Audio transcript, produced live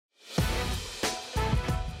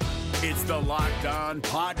It's the Locked On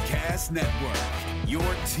Podcast Network, your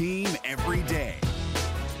team every day.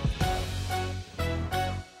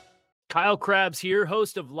 Kyle Krabs here,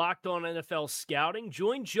 host of Locked On NFL Scouting.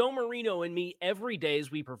 Join Joe Marino and me every day as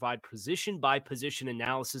we provide position-by-position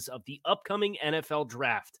analysis of the upcoming NFL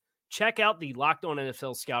Draft. Check out the Locked On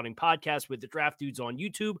NFL Scouting podcast with the Draft Dudes on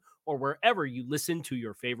YouTube or wherever you listen to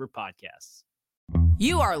your favorite podcasts.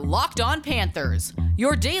 You are Locked On Panthers,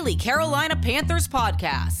 your daily Carolina Panthers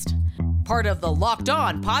podcast. Part of the Locked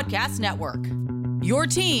On Podcast Network, your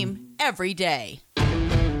team every day.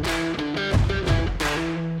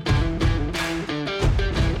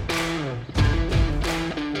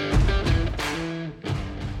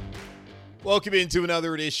 Welcome into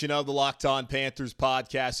another edition of the Locked On Panthers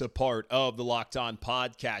podcast, a part of the Locked On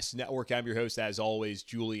Podcast Network. I'm your host, as always,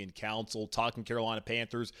 Julian Council, talking Carolina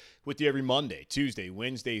Panthers with you every Monday, Tuesday,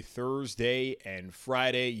 Wednesday, Thursday, and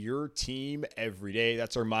Friday. Your team every day.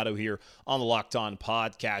 That's our motto here on the Locked On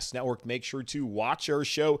Podcast Network. Make sure to watch our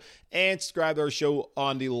show and subscribe to our show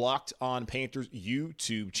on the Locked On Panthers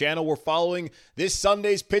YouTube channel. We're following this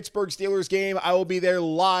Sunday's Pittsburgh Steelers game. I will be there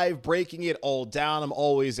live, breaking it all down. I'm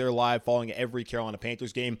always there live following every Carolina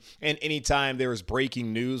Panthers game, and anytime there is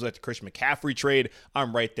breaking news like the Christian McCaffrey trade,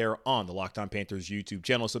 I'm right there on the Locked On Panthers YouTube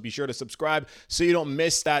channel, so be sure to subscribe so you don't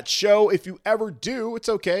miss that show. If you ever do, it's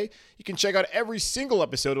okay. You can check out every single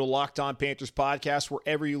episode of the Locked On Panthers podcast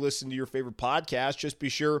wherever you listen to your favorite podcast. Just be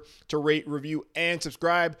sure to rate, review, and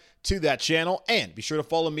subscribe to that channel, and be sure to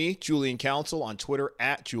follow me, Julian Council, on Twitter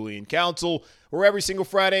at Julian Council, where every single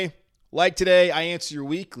Friday, like today, I answer your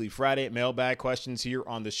weekly Friday Mailbag questions here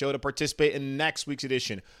on the show. To participate in next week's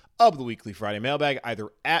edition of the weekly Friday Mailbag, either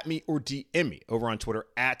at me or DM me over on Twitter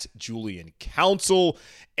at Julian Council.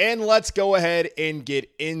 And let's go ahead and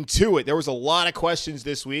get into it. There was a lot of questions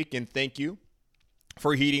this week, and thank you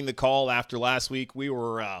for heeding the call after last week. We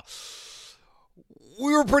were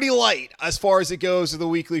pretty light as far as it goes to the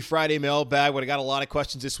weekly Friday Mailbag, but I got a lot of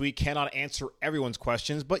questions this week. Cannot answer everyone's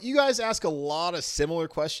questions, but you guys ask a lot of similar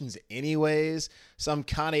questions anyways, so I'm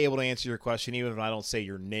kind of able to answer your question even if I don't say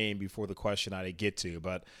your name before the question I get to.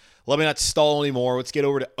 But let me not stall anymore. Let's get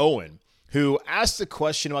over to Owen, who asked a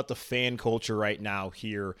question about the fan culture right now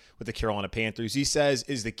here with the Carolina Panthers. He says,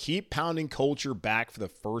 is the keep pounding culture back for the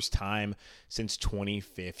first time since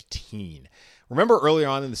 2015? Remember earlier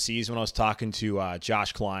on in the season when I was talking to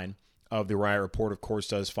Josh Klein of the Riot Report, of course,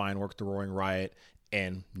 does fine work at the Roaring Riot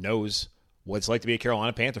and knows what it's like to be a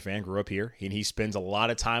Carolina Panther fan, grew up here, and he spends a lot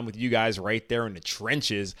of time with you guys right there in the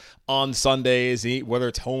trenches on Sundays, whether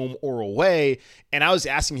it's home or away. And I was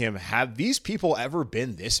asking him, have these people ever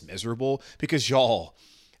been this miserable? Because y'all,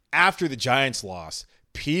 after the Giants loss,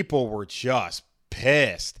 people were just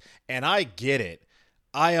pissed, and I get it.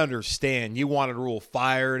 I understand. You wanted Rule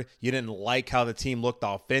fired. You didn't like how the team looked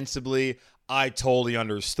offensively. I totally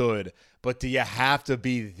understood. But do you have to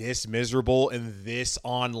be this miserable and this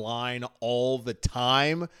online all the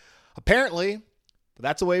time? Apparently,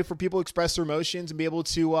 that's a way for people to express their emotions and be able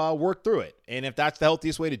to work through it. And if that's the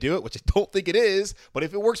healthiest way to do it, which I don't think it is, but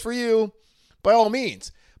if it works for you, by all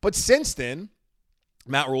means. But since then,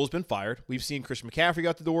 Matt Rule's been fired. We've seen Christian McCaffrey go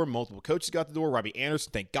out the door. Multiple coaches go out the door. Robbie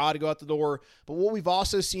Anderson, thank God, to go out the door. But what we've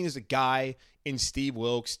also seen is a guy in Steve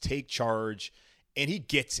Wilks take charge, and he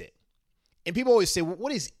gets it. And people always say, well,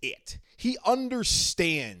 what is it? He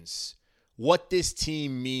understands what this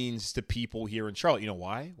team means to people here in Charlotte. You know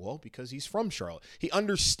why? Well, because he's from Charlotte. He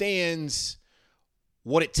understands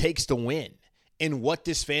what it takes to win and what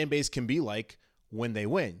this fan base can be like when they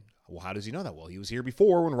win. Well, how does he know that? Well, he was here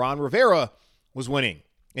before when Ron Rivera was winning,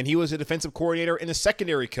 and he was a defensive coordinator and a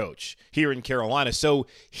secondary coach here in Carolina. So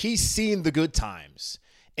he's seen the good times,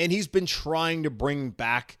 and he's been trying to bring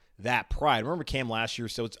back that pride. Remember Cam last year?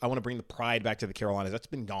 So I want to bring the pride back to the Carolinas. That's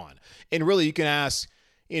been gone. And really, you can ask,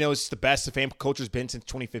 it's the best the fan culture's been since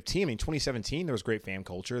 2015. I mean, 2017, there was great fan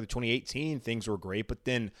culture. The 2018, things were great. But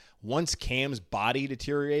then once Cam's body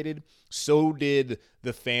deteriorated, so did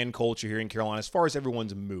the fan culture here in Carolina as far as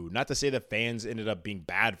everyone's mood. Not to say that fans ended up being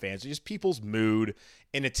bad fans, just people's mood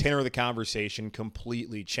and the tenor of the conversation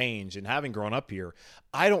completely changed. And having grown up here,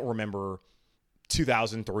 I don't remember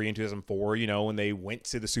 2003 and 2004, when they went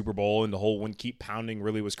to the Super Bowl and the whole "when keep pounding"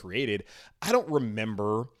 really was created. I don't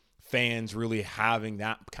remember fans really having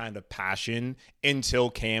that kind of passion until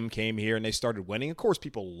Cam came here and they started winning. Of course,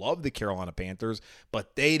 people love the Carolina Panthers,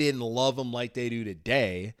 but they didn't love them like they do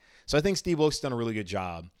today. So I think Steve Wilks has done a really good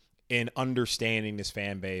job in understanding this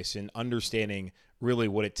fan base and understanding really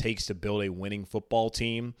what it takes to build a winning football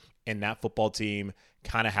team, and that football team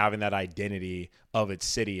kind of having that identity of its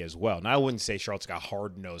city as well. Now, I wouldn't say Charlotte's got a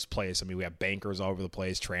hard-nosed place. I mean, we have bankers all over the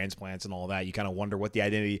place, transplants and all that. You kind of wonder what the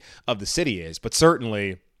identity of the city is. But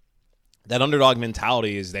certainly that underdog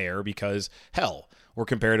mentality is there because, hell, we're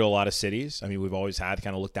compared to a lot of cities. I mean, we've always had to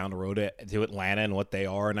kind of look down the road to Atlanta and what they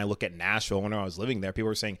are. And I look at Nashville. When I was living there, people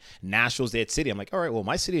were saying Nashville's the it city. I'm like, all right, well,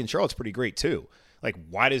 my city in Charlotte's pretty great too. Like,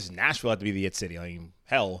 why does Nashville have to be the it city? I mean,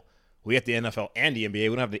 hell, we have the NFL and the NBA. We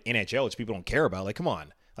don't have the NHL, which people don't care about. Like, come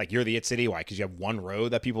on. Like, you're the it city. Why? Because you have one road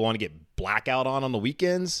that people want to get blackout on the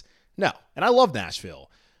weekends? No. And I love Nashville.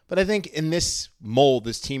 But I think in this mold,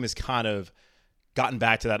 this team has kind of gotten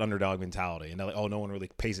back to that underdog mentality. And they're like, oh, no one really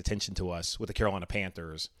pays attention to us with the Carolina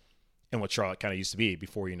Panthers and what Charlotte kind of used to be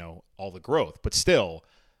before, all the growth. But still,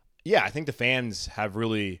 yeah, I think the fans have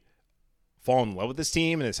really fallen in love with this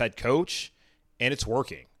team and its head coach. And it's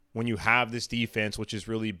working when you have this defense, which has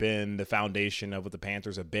really been the foundation of what the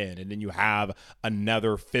Panthers have been. And then you have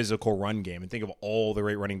another physical run game. And think of all the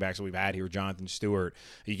great running backs that we've had here. Jonathan Stewart.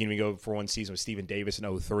 You can even go for one season with Stephen Davis in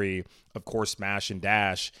 2003. Of course, smash and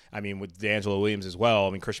dash. I mean, with D'Angelo Williams as well. I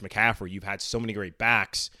mean, Christian McCaffrey. You've had so many great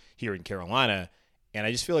backs here in Carolina. And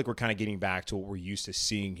I just feel like we're kind of getting back to what we're used to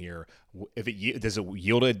seeing here. Does it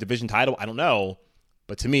yield a division title? I don't know.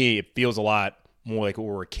 But to me, it feels a lot more like what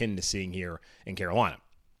we're akin to seeing here in Carolina.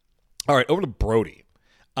 All right, over to Brody.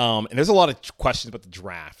 And there's a lot of questions about the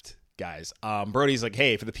draft, guys. Brody's like,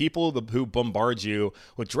 hey, for the people who bombard you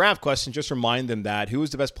with draft questions, just remind them that who is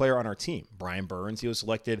the best player on our team? Brian Burns. He was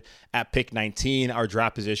selected at pick 19. Our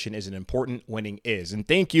draft position is an important winning is. And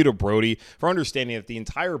thank you to Brody for understanding that the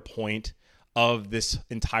entire point of this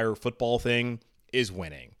entire football thing is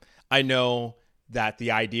winning. I know that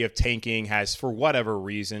the idea of tanking has, for whatever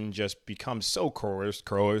reason, just become so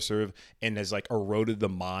coercive and has eroded the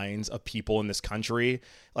minds of people in this country.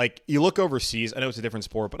 Like, you look overseas, I know it's a different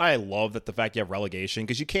sport, but I love that the fact you have relegation,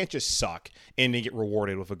 because you can't just suck and then get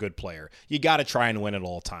rewarded with a good player. You got to try and win at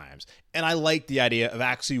all times. And I like the idea of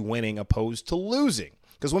actually winning opposed to losing.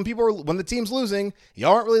 Because when the team's losing,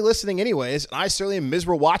 y'all aren't really listening anyways, and I certainly am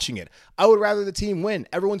miserable watching it. I would rather the team win.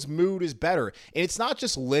 Everyone's mood is better. And it's not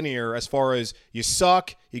just linear as far as you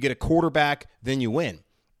suck, you get a quarterback, then you win.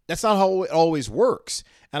 That's not how it always works.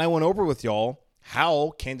 And I went over with y'all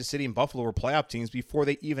how Kansas City and Buffalo were playoff teams before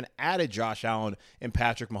they even added Josh Allen and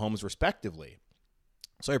Patrick Mahomes respectively.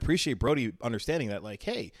 So I appreciate Brody understanding that,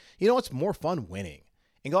 hey, it's more fun winning.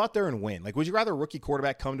 And go out there and win. Would you rather a rookie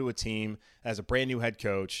quarterback come to a team as a brand new head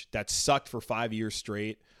coach that sucked for 5 years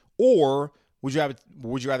straight? Or would you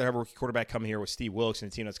rather have a rookie quarterback come here with Steve Wilks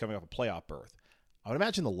and a team that's coming off a playoff berth? I would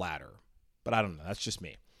imagine the latter, but I don't know. That's just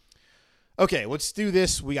me. Okay, let's do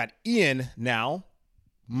this. We got Ian now,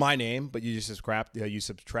 my name, but you subtract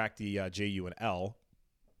the J, U, and L.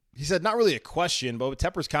 He said, not really a question, but with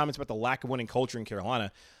Tepper's comments about the lack of winning culture in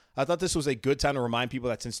Carolina, I thought this was a good time to remind people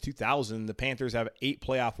that since 2000, the Panthers have 8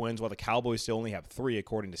 playoff wins while the Cowboys still only have 3,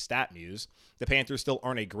 according to StatMuse. The Panthers still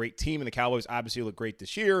aren't a great team, and the Cowboys obviously look great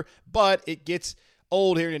this year, but it gets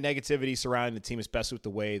old hearing the negativity surrounding the team, especially with the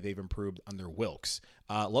way they've improved under Wilks.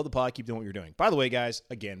 Love the pod. Keep doing what you're doing. By the way, guys,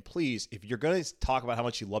 again, please, if you're going to talk about how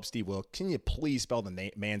much you love Steve Wilks, can you please spell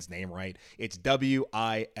the man's name right? It's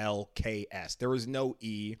Wilks. There is no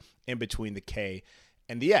E in between the K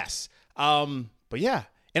and the S. But yeah.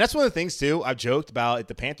 And that's one of the things, too, I've joked about if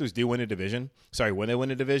the Panthers do when they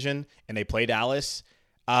win a division and they play Dallas,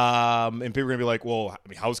 and people are going to be like, well,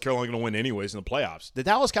 how's Carolina going to win anyways in the playoffs? The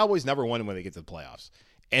Dallas Cowboys never win when they get to the playoffs.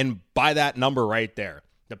 And by that number right there,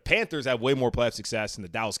 the Panthers have way more playoff success than the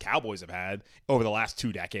Dallas Cowboys have had over the last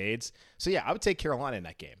 2 decades. So, yeah, I would take Carolina in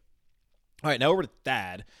that game. All right, now over to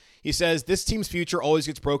Thad. He says, this team's future always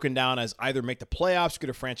gets broken down as either make the playoffs or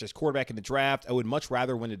get a franchise quarterback in the draft. I would much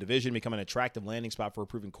rather win a division, become an attractive landing spot for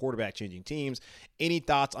proven quarterback-changing teams. Any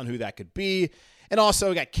thoughts on who that could be? And also,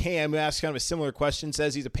 we got Cam, who asks kind of a similar question.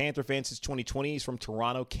 Says he's a Panther fan since 2020. He's from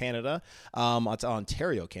Toronto, Canada. It's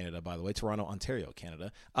Ontario, Canada, by the way. Toronto, Ontario,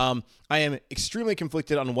 Canada. I am extremely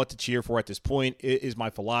conflicted on what to cheer for at this point. It is my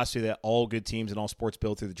philosophy that all good teams and all sports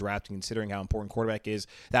build through the draft, and considering how important quarterback is,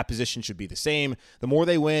 that position should be the same. The more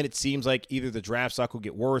they win, it seems like either the draft stock will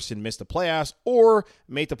get worse and miss the playoffs, or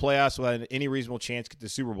make the playoffs without any reasonable chance to get the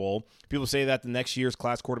Super Bowl. People say that the next year's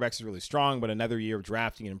class quarterbacks is really strong, but another year of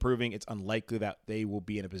drafting and improving, it's unlikely that they will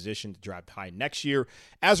be in a position to draft high next year.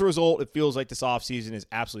 As a result, it feels like this offseason is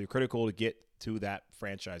absolutely critical to get to that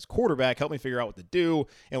franchise quarterback. Help me figure out what to do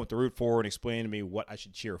and what to root for, and explain to me what I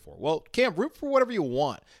should cheer for. Well, Cam, root for whatever you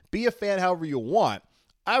want. Be a fan however you want.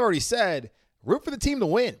 I've already said, root for the team to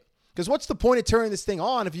win. Because what's the point of turning this thing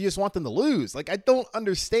on if you just want them to lose? Like, I don't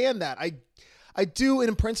understand that. I do,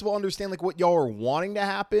 in principle, understand like what y'all are wanting to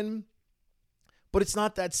happen, but it's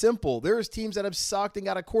not that simple. There's teams that have sucked and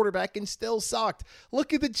got a quarterback and still sucked.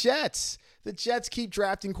 Look at the Jets. The Jets keep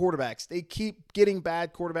drafting quarterbacks. They keep getting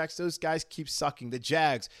bad quarterbacks. Those guys keep sucking. The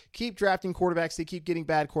Jags keep drafting quarterbacks. They keep getting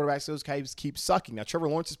bad quarterbacks. Those guys keep sucking. Now, Trevor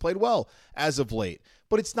Lawrence has played well as of late,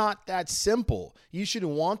 but it's not that simple. You should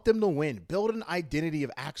want them to win. Build an identity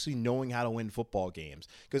of actually knowing how to win football games,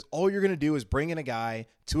 because all you're going to do is bring in a guy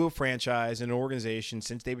to a franchise and an organization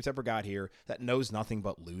since David Tepper got here that knows nothing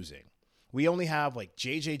but losing. We only have like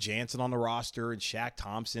J.J. Jansen on the roster and Shaq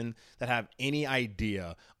Thompson that have any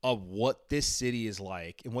idea of what this city is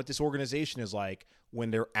like and what this organization is like when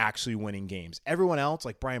they're actually winning games. Everyone else,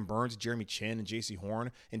 like Brian Burns, Jeremy Chin, and J.C.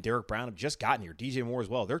 Horn, and Derek Brown have just gotten here. DJ Moore as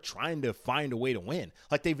well. They're trying to find a way to win.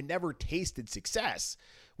 Like they've never tasted success.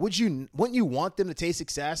 Wouldn't you want them to taste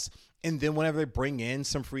success? And then whenever they bring in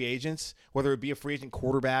some free agents, whether it be a free agent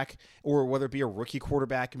quarterback or whether it be a rookie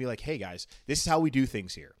quarterback, and be like, hey guys, this is how we do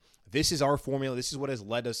things here. This is our formula. This is what has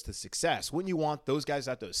led us to success. Wouldn't you want those guys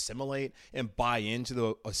to have to assimilate and buy into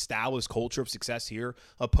the established culture of success here,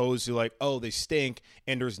 opposed to like, oh, they stink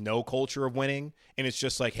and there's no culture of winning, and it's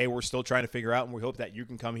just like, hey, we're still trying to figure out, and we hope that you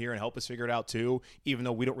can come here and help us figure it out too, even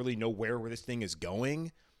though we don't really know where this thing is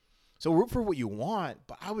going. So root for what you want,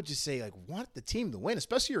 but I would just say, like, want the team to win,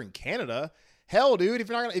 especially you're in Canada. Hell, dude,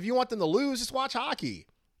 if you want them to lose, just watch hockey.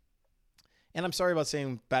 And I'm sorry about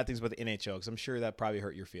saying bad things about the NHL, because I'm sure that probably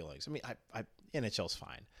hurt your feelings. I mean, NHL's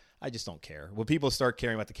fine. I just don't care. When people start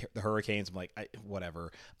caring about the Hurricanes, I'm like,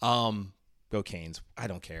 whatever. Go Canes. I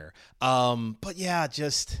don't care. But yeah,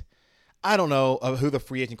 just I don't know who the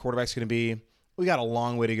free agent quarterback's going to be. We got a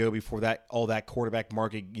long way to go before all that quarterback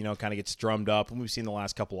market, kind of gets drummed up. And we've seen the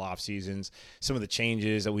last couple off seasons some of the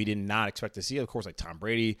changes that we did not expect to see. Of course, like Tom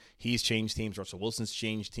Brady, he's changed teams. Russell Wilson's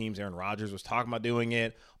changed teams. Aaron Rodgers was talking about doing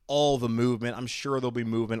it. All the movement. I'm sure there'll be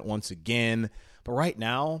movement once again. But right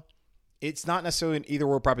now, it's not necessarily an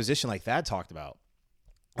either-or proposition like Thad talked about.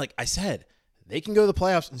 Like I said, they can go to the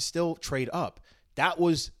playoffs and still trade up. That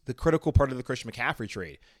was the critical part of the Christian McCaffrey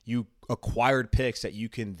trade. You acquired picks that you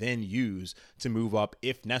can then use to move up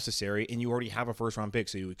if necessary, and you already have a first-round pick.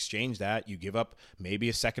 So you exchange that. You give up maybe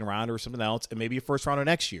a second rounder or something else, and maybe a first rounder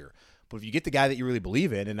next year. But if you get the guy that you really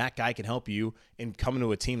believe in, and that guy can help you and come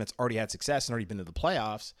into a team that's already had success and already been to the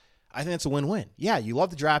playoffs, I think that's a win-win. Yeah, you love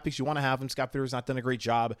the draft picks. You want to have them. Scott Fitter's not done a great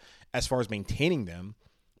job as far as maintaining them.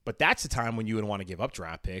 But that's the time when you would want to give up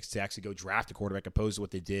draft picks to actually go draft a quarterback, opposed to what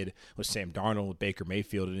they did with Sam Darnold, with Baker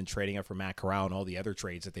Mayfield, and then trading up for Matt Corral and all the other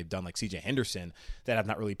trades that they've done, like C.J. Henderson, that have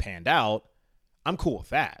not really panned out. I'm cool with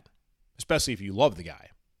that, especially if you love the guy.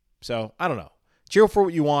 So, I don't know. Cheer for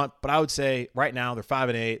what you want, but I would say right now they're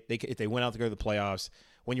 5-8. If they went out to go to the playoffs,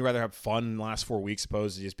 wouldn't you rather have fun in the last 4 weeks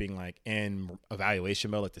opposed to just being like in evaluation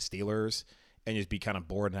mode like the Steelers and just be kind of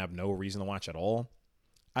bored and have no reason to watch at all?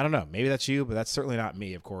 I don't know. Maybe that's you, but that's certainly not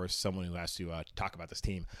me, of course, someone who has to talk about this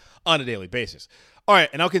team on a daily basis. All right,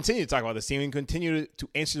 and I'll continue to talk about this team and continue to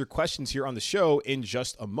answer your questions here on the show in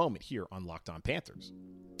just a moment here on Locked On Panthers.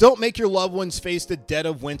 Don't make your loved ones face the dead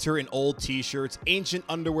of winter in old t-shirts, ancient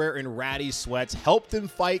underwear, and ratty sweats. Help them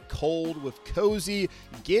fight cold with cozy.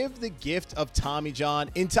 Give the gift of Tommy John.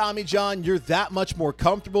 In Tommy John, you're that much more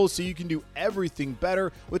comfortable, so you can do everything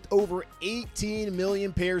better. With over 18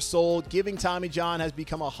 million pairs sold, giving Tommy John has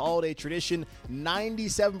become a holiday tradition.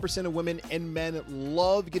 97% of women and men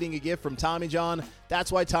love getting a gift from Tommy John.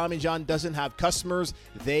 That's why Tommy John doesn't have customers.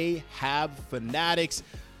 They have fanatics.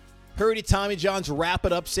 Hurry to Tommy John's Wrap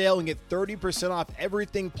It Up sale and get 30% off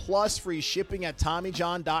everything plus free shipping at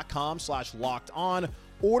TommyJohn.com/lockedon.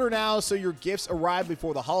 Order now so your gifts arrive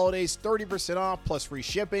before the holidays. 30% off plus free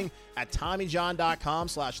shipping at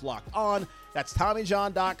TommyJohn.com/lockedon. That's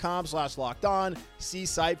TommyJohn.com/lockedon. See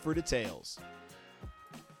site for details.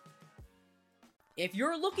 If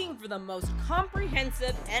you're looking for the most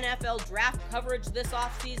comprehensive NFL draft coverage this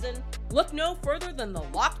offseason, look no further than the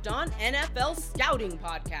Locked On NFL Scouting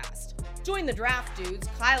Podcast. Join the draft dudes,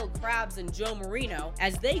 Kyle Krabs and Joe Marino,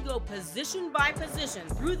 as they go position by position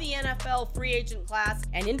through the NFL free agent class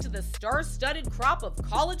and into the star-studded crop of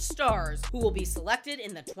college stars who will be selected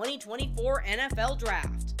in the 2024 NFL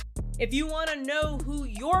Draft. If you want to know who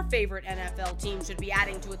your favorite NFL team should be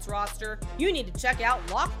adding to its roster, you need to check out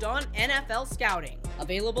Locked On NFL Scouting,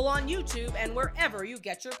 available on YouTube and wherever you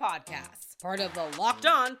get your podcasts. Part of the Locked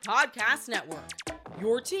On Podcast Network,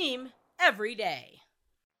 your team every day.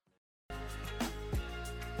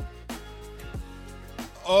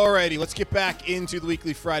 Alrighty, let's get back into the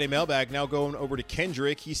weekly Friday mailbag. Now going over to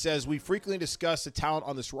Kendrick. He says, we frequently discuss the talent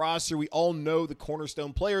on this roster. We all know the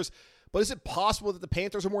cornerstone players, but is it possible that the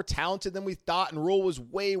Panthers are more talented than we thought and Rule was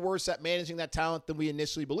way worse at managing that talent than we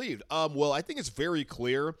initially believed? Well, I think it's very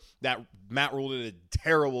clear that Matt Rule did a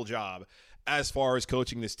terrible job as far as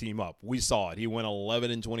coaching this team up. We saw it. He went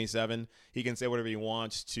 11-27. He can say whatever he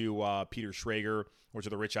wants to Peter Schrager or to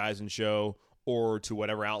the Rich Eisen show, or to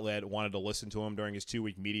whatever outlet wanted to listen to him during his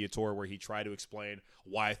 2-week media tour where he tried to explain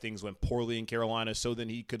why things went poorly in Carolina so then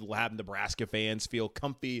he could have Nebraska fans feel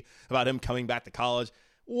comfy about him coming back to college.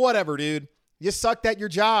 Whatever, dude. You sucked at your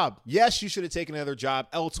job. Yes, you should have taken another job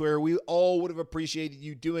elsewhere. We all would have appreciated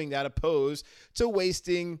you doing that opposed to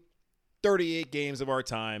wasting 38 games of our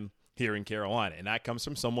time here in Carolina. And that comes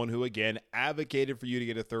from someone who, again, advocated for you to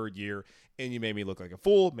get a third year, and you made me look like a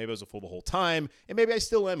fool. Maybe I was a fool the whole time, and maybe I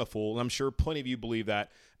still am a fool, and I'm sure plenty of you believe that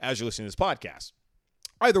as you're listening to this podcast.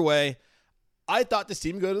 Either way, I thought this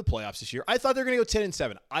team would go to the playoffs this year. I thought they were going to go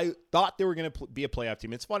 10-7. I thought they were going to be a playoff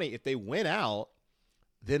team. It's funny, if they win out,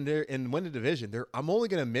 then they're and win the division, I'm only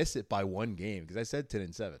going to miss it by one game because I said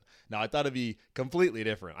 10-7. Now, I thought it'd be completely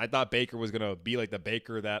different. I thought Baker was going to be like the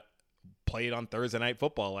Baker that played on Thursday Night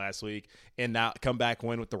Football last week and now come back and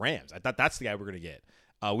win with the Rams. I thought that's the guy we're going to get.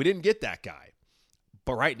 We didn't get that guy.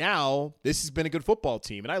 But right now, this has been a good football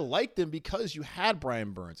team. And I liked them because you had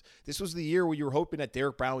Brian Burns. This was the year where you were hoping that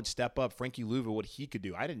Derek Brown would step up, Frankie Louva, what he could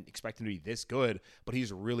do. I didn't expect him to be this good, but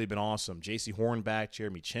he's really been awesome. J.C. Hornback,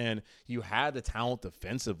 Jeremy Chin. You had the talent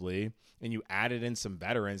defensively, and you added in some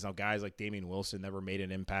veterans. Now, guys like Damian Wilson never made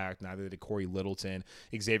an impact. Neither did Corey Littleton.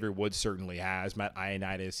 Xavier Woods certainly has. Matt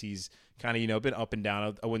Ioannidis, he's kind of, been up and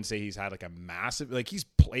down. I wouldn't say he's had like a massive, he's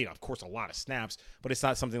played, of course, a lot of snaps, but it's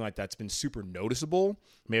not something like that's been super noticeable.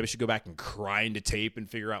 Maybe I should go back and grind the tape and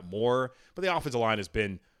figure out more. But the offensive line has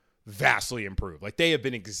been vastly improved. They have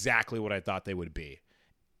been exactly what I thought they would be.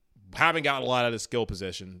 Haven't gotten a lot out of the skill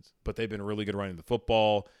positions, but they've been really good running the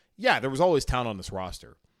football. Yeah, there was always talent on this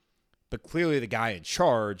roster. But clearly the guy in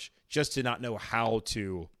charge just did not know how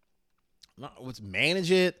to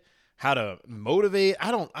manage it, how to motivate.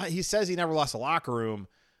 He says he never lost a locker room,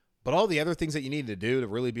 but all the other things that you need to do to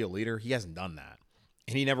really be a leader, he hasn't done that.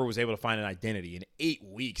 And he never was able to find an identity. In 8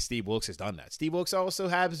 weeks, Steve Wilks has done that. Steve Wilks also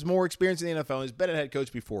has more experience in the NFL. He's been a head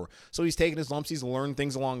coach before. So he's taken his lumps. He's learned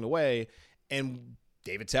things along the way. And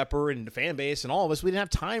David Tepper and the fan base and all of us, we didn't have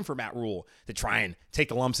time for Matt Rule to try and take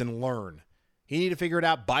the lumps and learn. He needed to figure it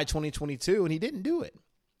out by 2022, and he didn't do it.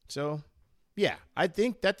 So, yeah, I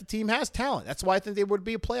think that the team has talent. That's why I think they would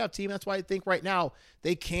be a playoff team. That's why I think right now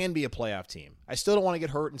they can be a playoff team. I still don't want to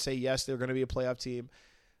get hurt and say, yes, they're going to be a playoff team.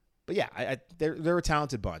 But, yeah, they're a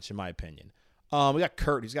talented bunch, in my opinion. We got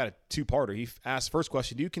Kurt, who's got a two-parter. He asked, first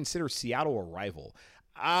question, do you consider Seattle a rival?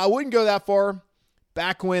 I wouldn't go that far.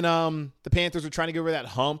 Back when the Panthers were trying to get over that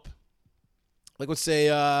hump, let's say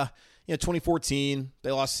 2014,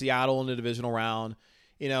 they lost Seattle in the divisional round.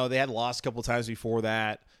 They had lost a couple of times before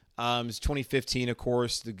that. It was 2015, of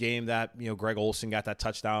course, the game that, Greg Olsen got that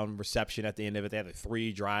touchdown reception at the end of it. They had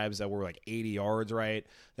 3 drives that were 80 yards, right,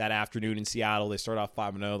 that afternoon in Seattle. They started off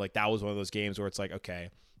 5-0. That was one of those games where it's okay,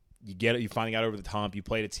 you get it. You finally got over the hump. You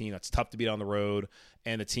played a team that's tough to beat on the road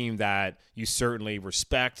and a team that you certainly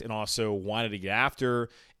respect and also wanted to get after.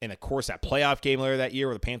 And, of course, that playoff game later that year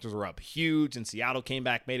where the Panthers were up huge and Seattle came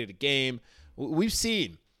back, made it a game. We've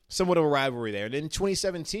seen somewhat of a rivalry there. And then in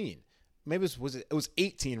 2017, maybe it was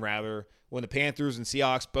 18 rather, when the Panthers and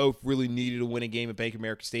Seahawks both really needed to win a game at Bank of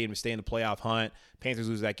America Stadium to stay in the playoff hunt. Panthers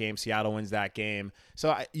lose that game. Seattle wins that game.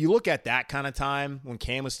 So you look at that kind of time when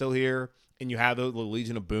Cam was still here, and you had the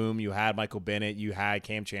Legion of Boom. You had Michael Bennett. You had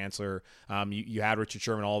Cam Chancellor. You had Richard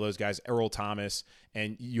Sherman, all those guys, Earl Thomas.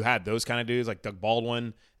 And you had those kind of dudes like Doug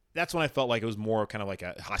Baldwin. That's when I felt like it was more kind of like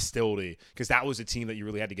a hostility, because that was a team that you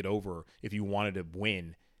really had to get over if you wanted to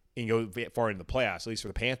win and go far into the playoffs, at least for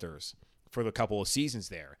the Panthers, for the couple of seasons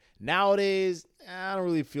there. Nowadays, I don't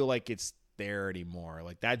really feel like it's there anymore.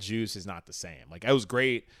 That juice is not the same. It was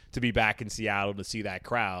great to be back in Seattle to see that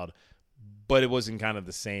crowd, but it wasn't kind of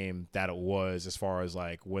the same that it was as far as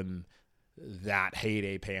when that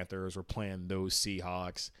heyday Panthers were playing those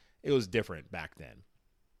Seahawks. It was different back then.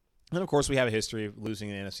 And of course, we have a history of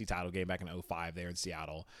losing an NFC title game back in 2005 there in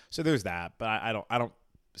Seattle. So there's that. But I don't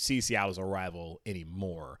see Seattle as a rival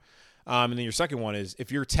anymore. And then your second one is,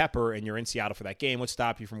 if you're Tepper and you're in Seattle for that game, what's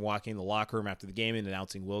stop you from walking in the locker room after the game and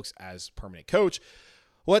announcing Wilks as permanent coach?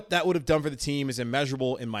 What that would have done for the team is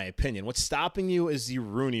immeasurable, in my opinion. What's stopping you is the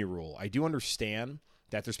Rooney Rule. I do understand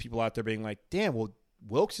that there's people out there being like, damn, well,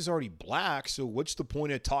 Wilks is already black, so what's the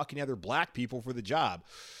point of talking to other black people for the job?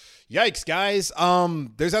 Yikes, guys.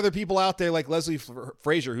 There's other people out there like Leslie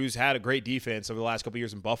Frazier, who's had a great defense over the last couple of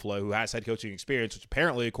years in Buffalo, who has head coaching experience, which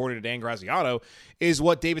apparently, according to Dan Graziano, is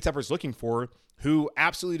what David Tepper's looking for, who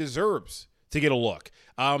absolutely deserves to get a look.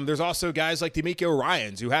 There's also guys like D'Amico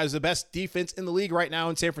Ryans, who has the best defense in the league right now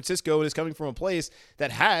in San Francisco and is coming from a place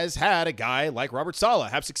that has had a guy like Robert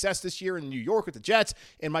Saleh have success this year in New York with the Jets,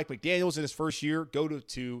 and Mike McDaniels in his first year go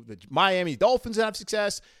to the Miami Dolphins and have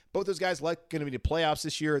success. Both those guys like going to be the playoffs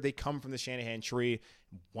this year. They come from the Shanahan tree.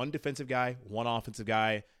 One defensive guy, one offensive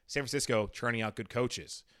guy. San Francisco churning out good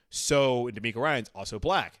coaches. So D'Amico Ryans also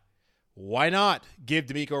black. Why not give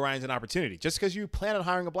D'Amico Ryans an opportunity? Just because you plan on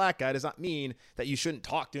hiring a black guy does not mean that you shouldn't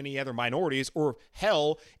talk to any other minorities or,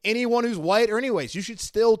 hell, anyone who's white or anyways. You should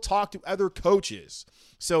still talk to other coaches.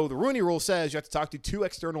 So the Rooney Rule says you have to talk to 2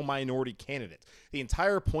 external minority candidates. The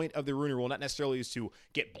entire point of the Rooney Rule not necessarily is to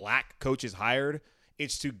get black coaches hired.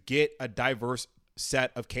 It's to get a diverse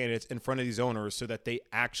set of candidates in front of these owners so that they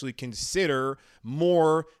actually consider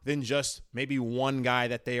more than just maybe one guy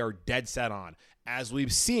that they are dead set on. As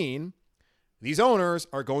we've seen, these owners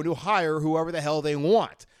are going to hire whoever the hell they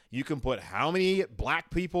want. You can put how many black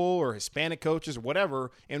people or Hispanic coaches or whatever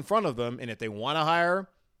in front of them, and if they want to hire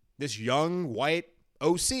this young white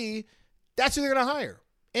OC, that's who they're going to hire.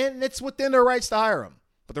 And it's within their rights to hire them.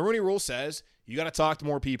 But the Rooney Rule says you got to talk to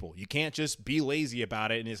more people. You can't just be lazy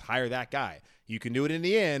about it and just hire that guy. You can do it in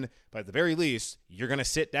the end, but at the very least, you're going to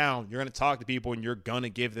sit down, you're going to talk to people, and you're going to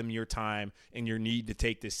give them your time and your need to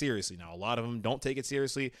take this seriously. Now, a lot of them don't take it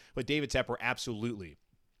seriously, but David Tepper absolutely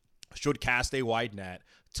should cast a wide net,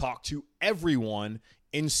 talk to everyone,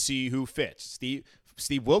 and see who fits.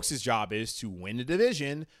 Steve Wilks' job is to win the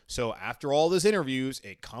division. So after all those interviews,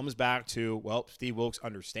 it comes back to, well, Steve Wilks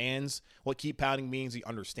understands what keep pounding means. He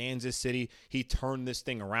understands this city. He turned this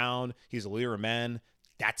thing around. He's a leader of men.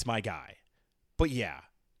 That's my guy. But yeah,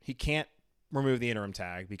 he can't remove the interim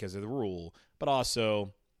tag because of the rule. But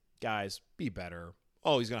also, guys, be better.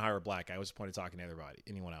 Oh, he's going to hire a black guy. What's the point of talking to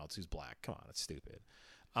anyone else who's black? Come on, that's stupid.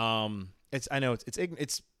 I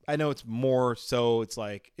know it's more so it's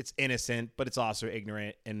like it's innocent, but it's also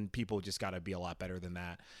ignorant, and people just got to be a lot better than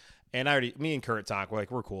that. And me and Kurt talk.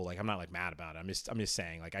 We're cool. Like, I'm not like mad about it. I'm just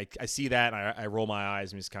saying, like, I see that and I roll my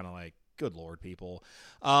eyes and just kind of like, good Lord, people.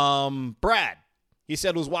 Brad. He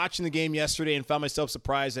said, was watching the game yesterday and found myself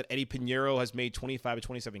surprised that Eddie Pinheiro has made 25 of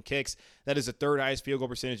 27 kicks. That is the third highest field goal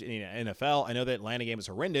percentage in the NFL. I know that Atlanta game was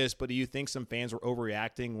horrendous, but do you think some fans were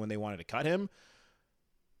overreacting when they wanted to cut him?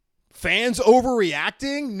 Fans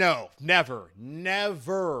overreacting? No, never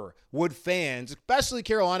would fans, especially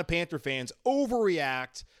Carolina Panther fans,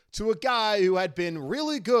 overreact to a guy who had been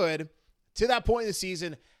really good to that point in the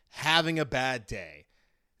season having a bad day.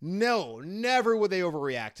 No, never would they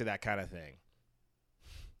overreact to that kind of thing.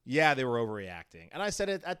 Yeah, they were overreacting. And I said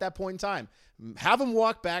it at that point in time. Have them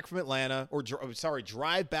walk back from Atlanta,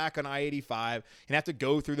 drive back on I-85 and have to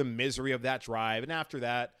go through the misery of that drive. And after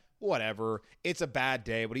that, whatever. It's a bad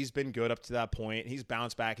day, but he's been good up to that point. He's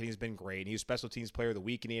bounced back and he's been great. He's Special Teams Player of the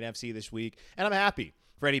Week in the NFC this week. And I'm happy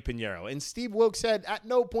for Eddie Pinheiro. And Steve Wilks said at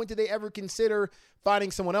no point did they ever consider finding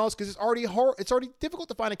someone else because it's already hard. It's already difficult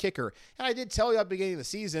to find a kicker. And I did tell you at the beginning of the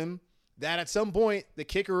season that at some point the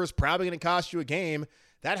kicker is probably going to cost you a game.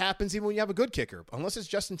 That happens even when you have a good kicker, unless it's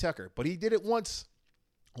Justin Tucker. But he did it one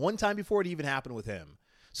time before it even happened with him.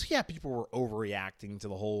 So, yeah, people were overreacting to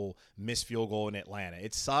the whole missed field goal in Atlanta.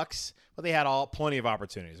 It sucks, but they had plenty of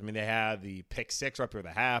opportunities. I mean, they had the pick six right through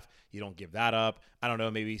the half. You don't give that up. I don't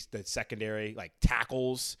know, maybe the secondary, like,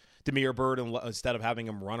 tackles Damiere Byrd instead of having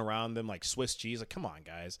him run around them like Swiss cheese. Like, come on,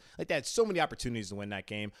 guys. Like, they had so many opportunities to win that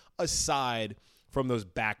game, aside from those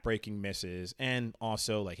back-breaking misses. And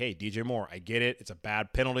also, like, hey, DJ Moore, I get it. It's a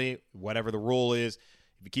bad penalty. Whatever the rule is,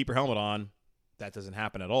 if you keep your helmet on, that doesn't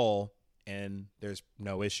happen at all, and there's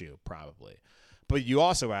no issue, probably. But you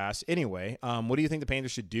also asked, anyway, what do you think the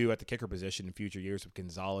Panthers should do at the kicker position in future years with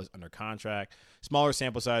Gonzalez under contract? Smaller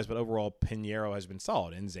sample size, but overall, Pinheiro has been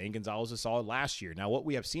solid, and Zane Gonzalez was solid last year. Now, what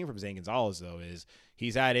we have seen from Zane Gonzalez, though, is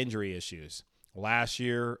he's had injury issues. Last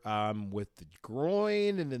year with the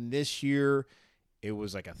groin, and then this year it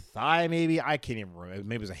was like a thigh maybe. I can't even remember.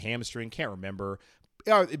 Maybe it was a hamstring. Can't remember.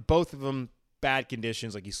 Both of them bad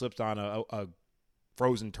conditions. Like he slipped on a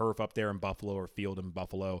frozen turf up there in Buffalo or field in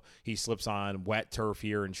Buffalo. He slips on wet turf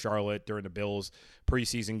here in Charlotte during the Bills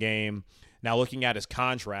preseason game. Now looking at his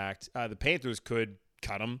contract, the Panthers could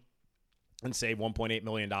cut him and save $1.8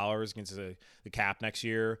 million against the cap next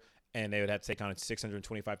year, and they would have to take on a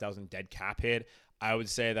 $625,000 dead cap hit. I would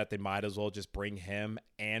say that they might as well just bring him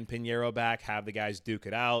and Pinheiro back, have the guys duke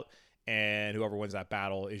it out, and whoever wins that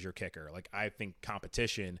battle is your kicker. Like, I think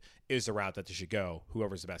competition is the route that they should go.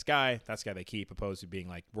 Whoever's the best guy, that's the guy they keep, opposed to being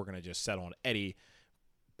like, we're going to just settle on Eddie.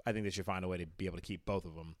 I think they should find a way to be able to keep both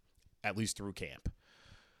of them, at least through camp.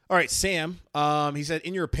 All right, Sam, he said,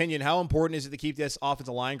 in your opinion, how important is it to keep this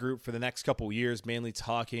offensive line group for the next couple of years, mainly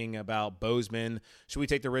talking about Bozeman? Should we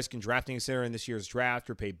take the risk in drafting a center in this year's draft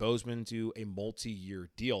or pay Bozeman to a multi-year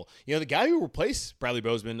deal? You know, the guy who replaced Bradley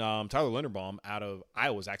Bozeman, Tyler Linderbaum, out of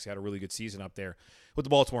Iowa, has actually had a really good season up there with the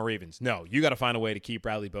Baltimore Ravens. No, you got to find a way to keep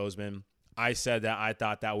Bradley Bozeman. I said that I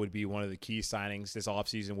thought that would be one of the key signings this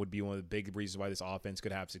offseason, would be one of the big reasons why this offense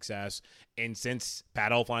could have success. And since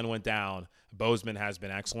Pat Elflein went down, Bozeman has been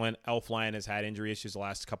excellent. Elflein has had injury issues the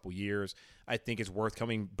last couple years. I think it's worth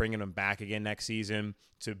bringing him back again next season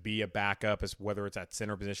to be a backup, as whether it's at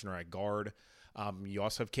center position or at guard. You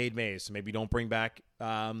also have Cade Mays, so maybe don't bring back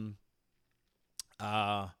Elflein.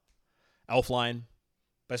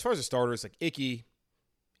 But as far as the starters, like Icky,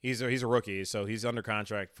 he's a rookie, so he's under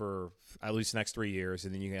contract for at least the next 3 years,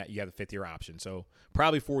 and then you have the fifth-year option. So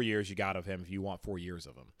probably 4 years you got of him if you want 4 years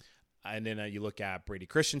of him. And then you look at Brady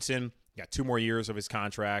Christensen, you got 2 more years of his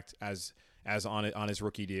contract as on his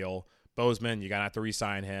rookie deal. Bozeman, you're going to have to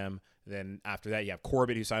re-sign him. Then after that, you have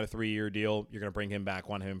Corbett, who signed a 3-year deal. You're going to bring him back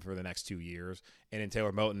on him for the next 2 years. And then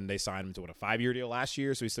Taylor Moton, they signed him to a 5-year deal last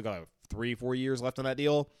year, so he's still got like 3-4 years left on that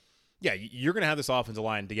deal. Yeah, you're going to have this offensive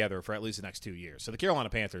line together for at least the next 2 years. So the Carolina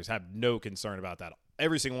Panthers have no concern about that.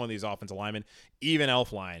 Every single one of these offensive linemen, even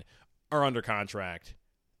Elflein, are under contract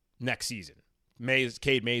next season.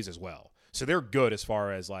 Cade Mays as well. So they're good as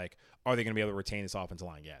far as, like, are they going to be able to retain this offensive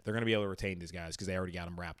line? Yeah, they're going to be able to retain these guys because they already got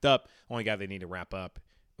them wrapped up. Only guy they need to wrap up,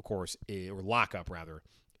 of course, or lock up, rather,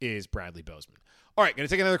 is Bradley Bozeman. All right, going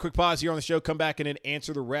to take another quick pause here on the show. Come back and then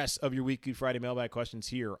answer the rest of your weekly Friday mailbag questions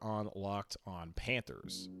here on Locked on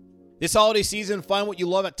Panthers. This holiday season, find what you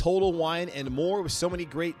love at Total Wine and More. With so many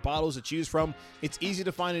great bottles to choose from, it's easy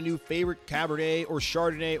to find a new favorite Cabernet or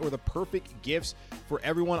Chardonnay or the perfect gifts for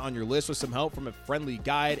everyone on your list with some help from a friendly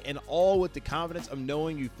guide, and all with the confidence of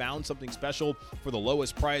knowing you found something special for the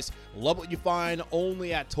lowest price. Love what you find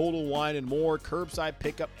only at Total Wine and More. Curbside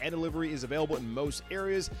pickup and delivery is available in most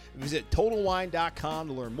areas. Visit TotalWine.com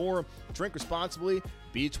to learn more. Drink responsibly.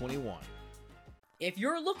 Be 21. If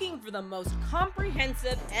you're looking for the most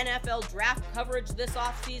comprehensive NFL draft coverage this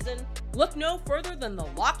offseason, look no further than the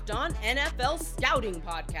Locked On NFL Scouting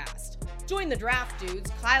Podcast. Join the draft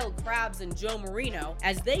dudes, Kyle Krabs and Joe Marino,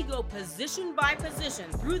 as they go position by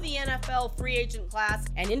position through the NFL free agent class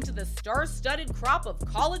and into the star-studded crop of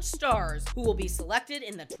college stars who will be selected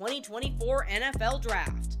in the 2024 NFL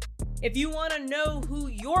Draft. If you want to know who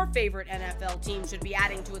your favorite NFL team should be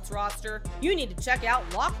adding to its roster, you need to check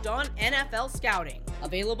out Locked On NFL Scouting,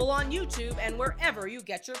 available on YouTube and wherever you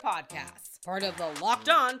get your podcasts. Part of the Locked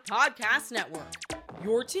On Podcast Network,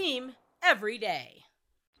 your team every day.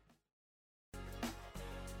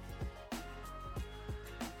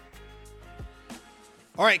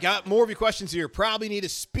 All right, got more of your questions here. Probably need to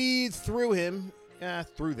speed through them.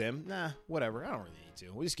 Whatever. I don't really need to.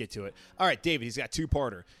 We'll just get to it. All right, David, he's got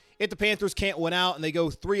two-parter. If the Panthers can't win out and they go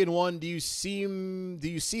 3-1, do you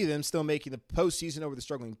see them still making the postseason over the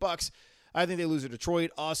struggling Bucs? I think they lose to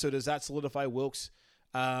Detroit. Also, does that solidify Wilks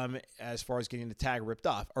as far as getting the tag ripped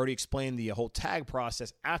off? I already explained the whole tag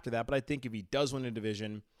process after that, but I think if he does win a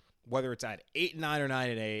division, whether it's at 8-9 or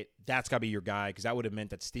 9-8, that's got to be your guy, because that would have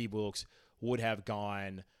meant that Steve Wilks would have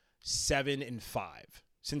gone 7-5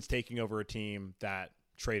 since taking over a team that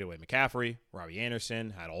traded away McCaffrey, Robbie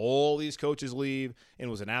Anderson, had all these coaches leave, and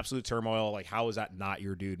was an absolute turmoil. Like, how is that not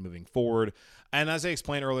your dude moving forward? And as I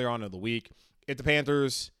explained earlier on in the week, if the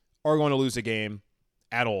Panthers are going to lose a game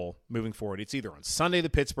at all moving forward, it's either on Sunday to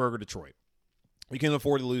Pittsburgh or Detroit. You can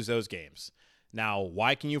afford to lose those games. Now,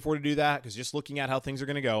 why can you afford to do that? Because just looking at how things are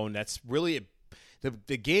going to go, and that's really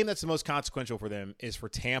the game that's the most consequential for them is for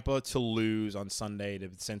Tampa to lose on Sunday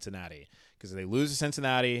to Cincinnati. Because if they lose to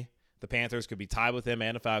Cincinnati, the Panthers could be tied with them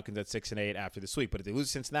and the Falcons at 6-8 after this week. But if they lose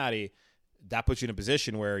to Cincinnati, that puts you in a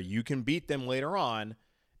position where you can beat them later on,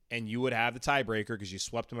 and you would have the tiebreaker because you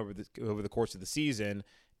swept them over the course of the season,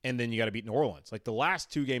 and then you got to beat New Orleans. Like, the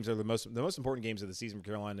last two games are the most important games of the season for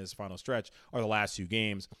Carolina's final stretch are the last two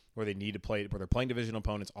games where they need to play, where they're playing divisional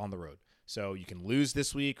opponents on the road. So you can lose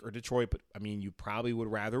this week or Detroit, but I mean, you probably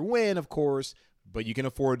would rather win, of course, but you can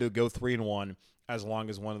afford to go 3-1 as long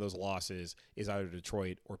as one of those losses is either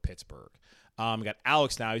Detroit or Pittsburgh. We got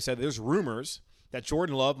Alex now. He said there's rumors that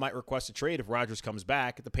Jordan Love might request a trade if Rodgers comes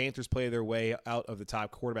back. If the Panthers play their way out of the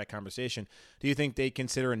top quarterback conversation, do you think they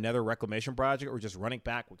consider another reclamation project or just running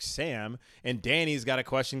back with Sam? And Danny's got a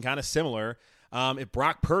question kind of similar. If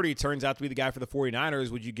Brock Purdy turns out to be the guy for the 49ers,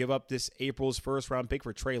 would you give up this April's first-round pick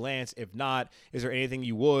for Trey Lance? If not, is there anything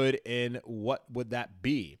you would, and what would that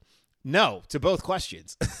be? No to both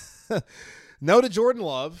questions. No to Jordan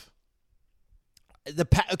Love. If the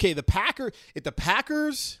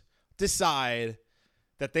Packers decide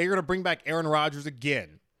that they're going to bring back Aaron Rodgers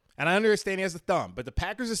again, and I understand he has a thumb, but the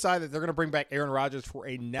Packers decide that they're going to bring back Aaron Rodgers for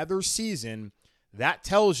another season, that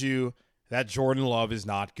tells you that Jordan Love is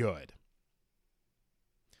not good.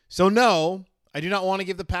 So no, I do not want to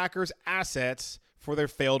give the Packers assets for their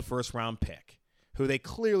failed first-round pick, who they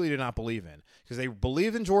clearly do not believe in. Because they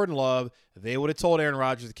believed in Jordan Love, they would have told Aaron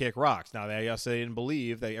Rodgers to kick rocks. Now, they also didn't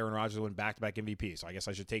believe that Aaron Rodgers would win back-to-back MVP, so I guess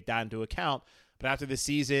I should take that into account. But after this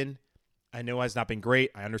season, I know it has not been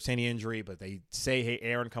great. I understand the injury, but they say, hey,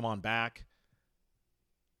 Aaron, come on back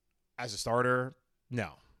as a starter.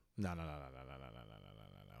 No.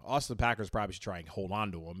 Also, the Packers probably should try and hold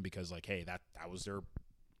on to him because, like, hey, that was their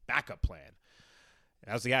backup plan.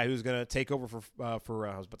 That was the guy who was going to take over for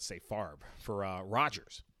I was about to say Favre, for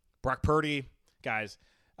Rodgers. Brock Purdy, guys.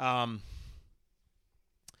 The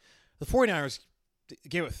 49ers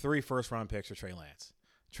gave up 3 first-round picks for Trey Lance.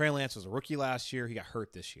 Trey Lance was a rookie last year. He got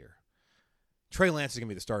hurt this year. Trey Lance is going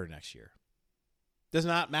to be the starter next year. Does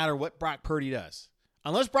not matter what Brock Purdy does.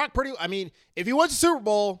 Unless Brock Purdy, if he wins the Super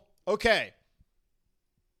Bowl, okay.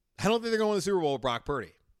 I don't think they're going to win the Super Bowl with Brock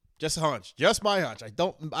Purdy. Just a hunch. Just my hunch. I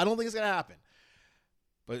don't think it's going to happen.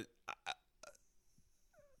 But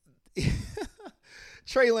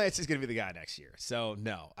Trey Lance is going to be the guy next year. So,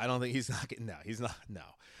 no. I don't think he's not getting – no, he's not – no.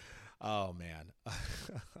 Oh, man.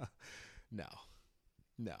 No,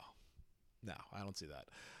 I don't see that.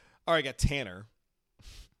 All right, got Tanner.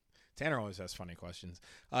 Tanner always has funny questions.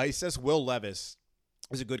 He says Will Levis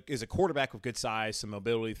is a quarterback with good size, some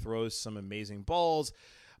mobility, throws some amazing balls,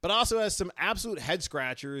 but also has some absolute head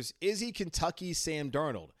scratchers. Is he Kentucky's Sam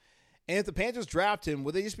Darnold? And if the Panthers draft him,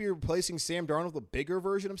 would they just be replacing Sam Darnold with a bigger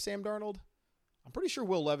version of Sam Darnold? I'm pretty sure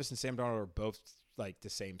Will Levis and Sam Darnold are both like the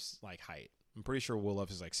same like height. I'm pretty sure Will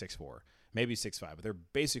Levis is like 6'4", maybe 6'5", but they're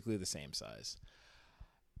basically the same size.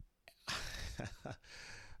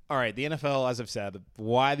 All right, the NFL, as I've said,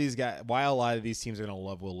 why a lot of these teams are going to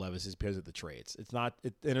love Will Levis is because of the traits. And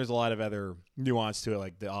there's a lot of other nuance to it,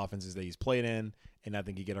 like the offenses that he's played in, and I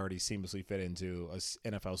think he can already seamlessly fit into a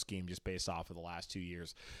NFL scheme just based off of the last 2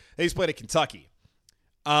 years. He's played at Kentucky.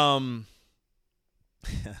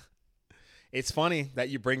 It's funny that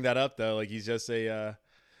you bring that up, though. Like he's just a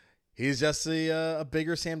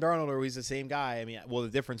bigger Sam Darnold, or he's the same guy. The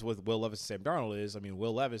difference with Will Levis and Sam Darnold is,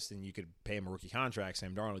 Will Levis, and you could pay him a rookie contract.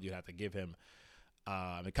 Sam Darnold, you'd have to give him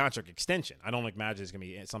a contract extension. I don't imagine it's going to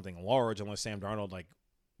be something large unless Sam Darnold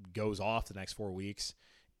goes off the next 4 weeks,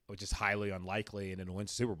 which is highly unlikely, and then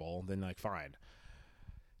wins the Super Bowl. Then fine.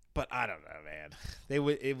 But I don't know,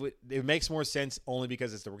 man. It makes more sense only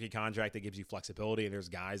because it's the rookie contract that gives you flexibility, and there's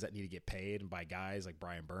guys that need to get paid, and by guys like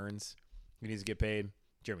Brian Burns, who needs to get paid.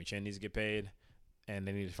 Jeremy Chin needs to get paid, and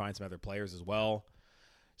they need to find some other players as well.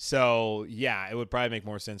 So, yeah, it would probably make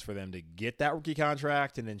more sense for them to get that rookie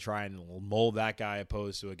contract and then try and mold that guy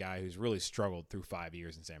opposed to a guy who's really struggled through 5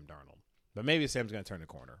 years in Sam Darnold. But maybe Sam's going to turn the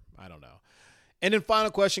corner. I don't know. And then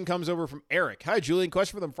final question comes over from Eric. Hi, Julian.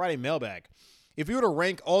 Question for the Friday mailbag. If you were to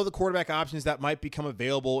rank all the quarterback options that might become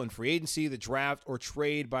available in free agency, the draft, or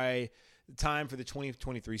trade by the time for the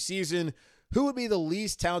 2023 season, who would be the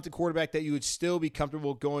least talented quarterback that you would still be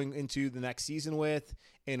comfortable going into the next season with,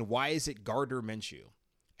 and why is it Gardner Minshew?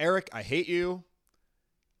 Eric, I hate you.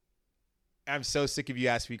 I'm so sick of you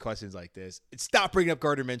asking me questions like this. Stop bringing up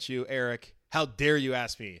Gardner Minshew, Eric. How dare you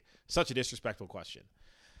ask me such a disrespectful question?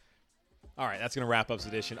 All right, that's going to wrap up this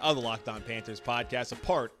edition of the Locked On Panthers podcast, a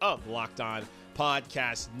part of the Locked On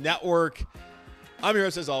Podcast Network. I'm your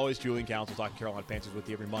host, as always, Julian Council, talking Carolina Panthers with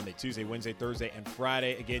you every Monday, Tuesday, Wednesday, Thursday, and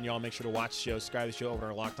Friday. Again, y'all make sure to watch the show, subscribe to the show over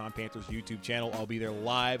on our Locked On Panthers YouTube channel. I'll be there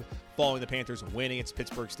live following the Panthers winning against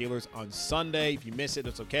Pittsburgh Steelers on Sunday. If you miss it,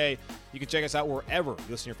 it's okay. You can check us out wherever you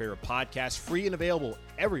listen to your favorite podcast, free and available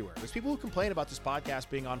everywhere. There's people who complain about this podcast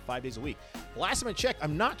being on 5 days a week. Last time I checked,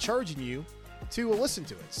 I'm not charging you to listen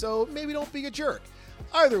to it, so maybe don't be a jerk.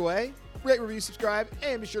 Either way, rate, review, subscribe,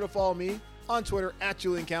 and be sure to follow me on Twitter at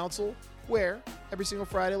Julian Council, where every single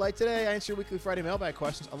Friday, like today, I answer your weekly Friday mailbag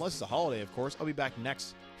questions, unless it's a holiday, of course. I'll be back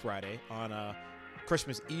next Friday on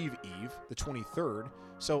Christmas Eve, the 23rd.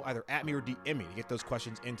 So either at me or DM me to get those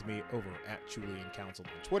questions into me over at Julian Council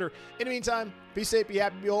on Twitter. In the meantime, be safe, be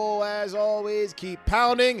happy, be whole, as always. Keep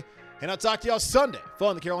pounding, and I'll talk to y'all Sunday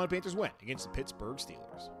following the Carolina Panthers win against the Pittsburgh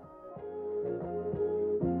Steelers.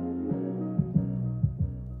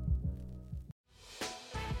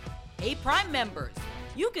 Hey, Prime members,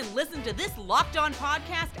 You can listen to this Locked On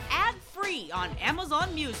podcast ad-free on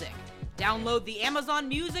Amazon Music. Download the Amazon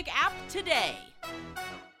Music app today.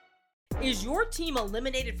 Is your team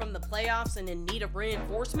eliminated from the playoffs and in need of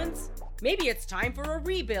reinforcements? Maybe it's time for a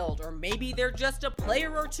rebuild, or maybe they're just a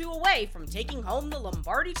player or two away from taking home the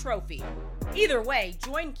Lombardi Trophy. Either way,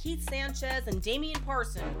 join Keith Sanchez and Damian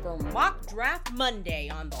Parson for Mock Draft Monday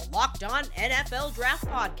on the Locked On NFL Draft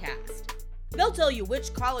Podcast. They'll tell you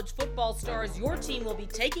which college football stars your team will be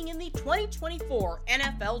taking in the 2024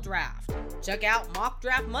 NFL Draft. Check out Mock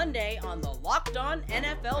Draft Monday on the Locked On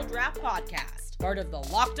NFL Draft Podcast, part of the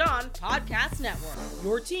Locked On Podcast Network.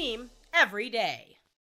 Your team every day.